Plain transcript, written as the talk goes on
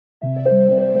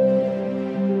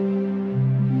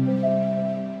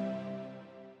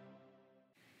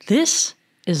This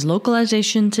is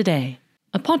Localization Today,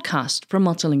 a podcast from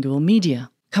Multilingual Media,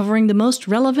 covering the most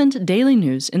relevant daily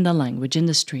news in the language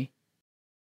industry.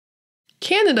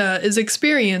 Canada is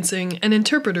experiencing an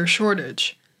interpreter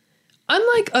shortage.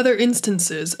 Unlike other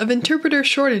instances of interpreter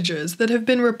shortages that have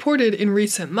been reported in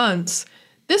recent months,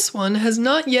 this one has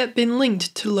not yet been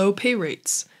linked to low pay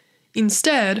rates.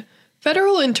 Instead,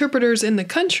 federal interpreters in the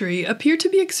country appear to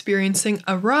be experiencing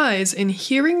a rise in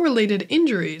hearing-related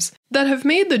injuries that have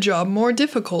made the job more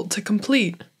difficult to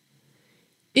complete.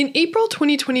 In April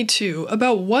 2022,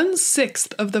 about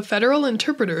 1/6 of the federal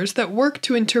interpreters that work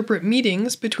to interpret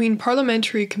meetings between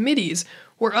parliamentary committees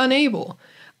were unable,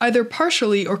 either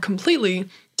partially or completely,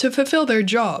 to fulfill their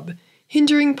job,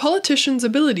 hindering politicians'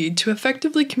 ability to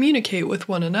effectively communicate with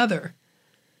one another.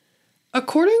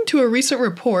 According to a recent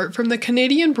report from the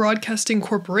Canadian Broadcasting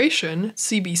Corporation,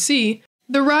 CBC,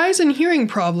 the rise in hearing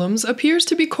problems appears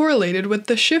to be correlated with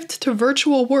the shift to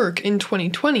virtual work in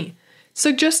 2020,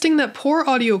 suggesting that poor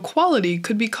audio quality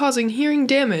could be causing hearing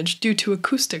damage due to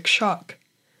acoustic shock.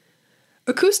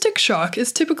 Acoustic shock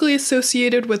is typically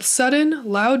associated with sudden,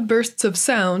 loud bursts of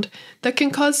sound that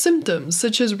can cause symptoms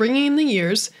such as ringing in the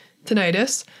ears,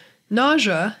 tinnitus,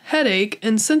 nausea, headache,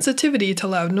 and sensitivity to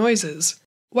loud noises.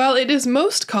 While it is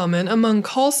most common among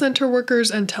call center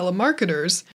workers and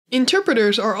telemarketers,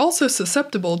 interpreters are also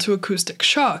susceptible to acoustic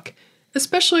shock,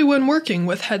 especially when working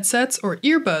with headsets or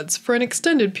earbuds for an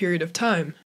extended period of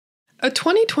time. A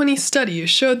 2020 study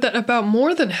showed that about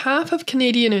more than half of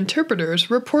Canadian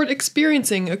interpreters report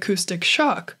experiencing acoustic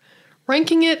shock,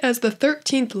 ranking it as the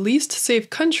 13th least safe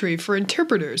country for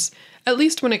interpreters, at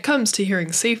least when it comes to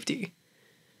hearing safety.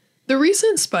 The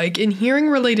recent spike in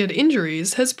hearing-related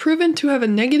injuries has proven to have a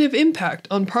negative impact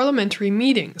on parliamentary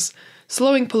meetings,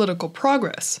 slowing political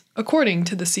progress, according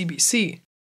to the CBC.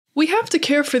 "We have to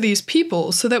care for these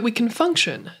people so that we can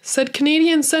function," said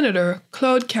Canadian Senator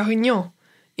Claude Carignan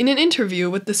in an interview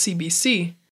with the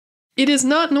CBC. "It is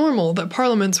not normal that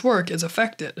Parliament's work is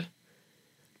affected."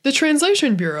 The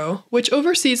Translation Bureau, which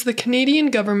oversees the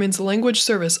Canadian government's language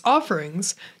service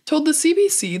offerings, told the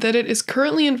CBC that it is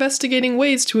currently investigating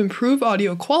ways to improve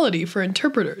audio quality for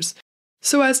interpreters,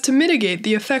 so as to mitigate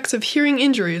the effects of hearing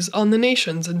injuries on the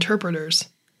nation's interpreters.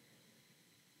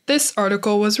 This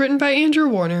article was written by Andrew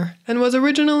Warner and was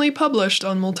originally published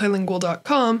on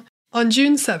multilingual.com on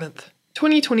June 7th,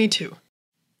 2022.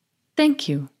 Thank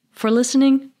you for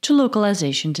listening to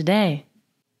Localization Today.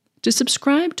 To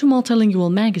subscribe to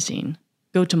Multilingual magazine,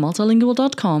 go to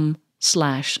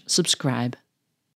multilingual.com/subscribe.